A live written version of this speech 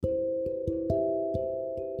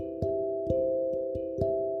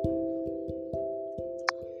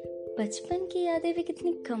बचपन की यादें भी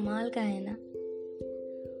कितनी कमाल का है ना।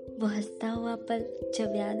 वो हंसता हुआ पल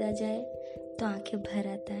जब याद आ जाए तो आंखें भर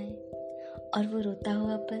आता है, और वो रोता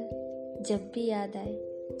हुआ पल जब भी याद आए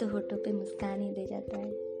तो होठों पे मुस्कान ही दे जाता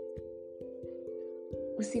है।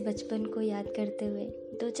 उसी बचपन को याद करते हुए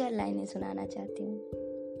 2-4 लाइनें सुनाना चाहती हूँ।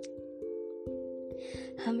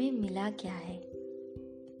 हमें मिला क्या है,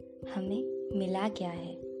 हमें मिला क्या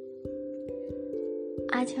है।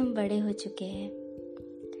 आज हम बड़े हो चुके हैं।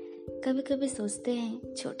 कभी कभी सोचते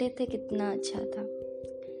हैं छोटे थे कितना अच्छा था।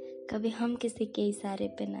 कभी हम किसी के इशारे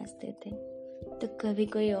पे नाचते थे तो कभी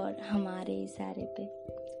कोई और हमारे इशारे पे।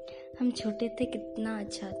 हम छोटे थे कितना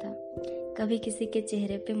अच्छा था। कभी किसी के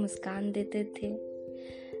चेहरे पे मुस्कान देते थे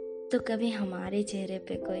तो कभी हमारे चेहरे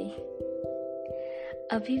पे कोई।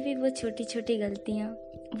 अभी भी वो छोटी छोटी गलतियाँ,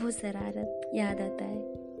 वो शरारत याद आता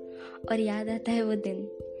है। और याद आता है वो दिन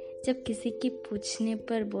जब किसी की पूछने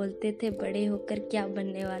पर बोलते थे बड़े होकर क्या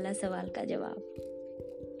बनने वाला सवाल का जवाब।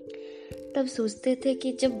 तब सोचते थे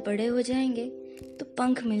कि जब बड़े हो जाएंगे तो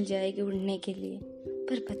पंख मिल जाएंगे उड़ने के लिए,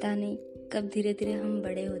 पर पता नहीं कब धीरे धीरे हम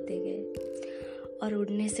बड़े होते गए और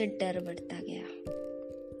उड़ने से डर बढ़ता गया।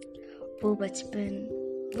 वो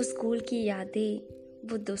बचपन, वो स्कूल की यादें,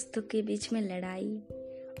 वो दोस्तों के बीच में लड़ाई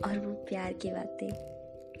और वो प्यार की बातें।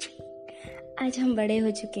 आज हम बड़े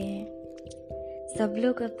हो चुके हैं। सब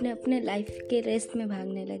लोग अपने अपने लाइफ के रेस में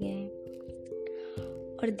भागने लगे हैं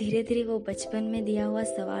और धीरे धीरे वो बचपन में दिया हुआ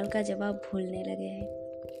सवाल का जवाब भूलने लगे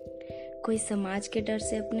हैं। कोई समाज के डर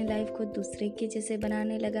से अपनी लाइफ को दूसरे के जैसे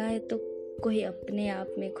बनाने लगा है तो कोई अपने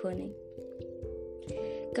आप में खोने।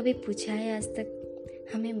 कभी पूछा है आज तक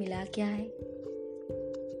हमें मिला क्या है?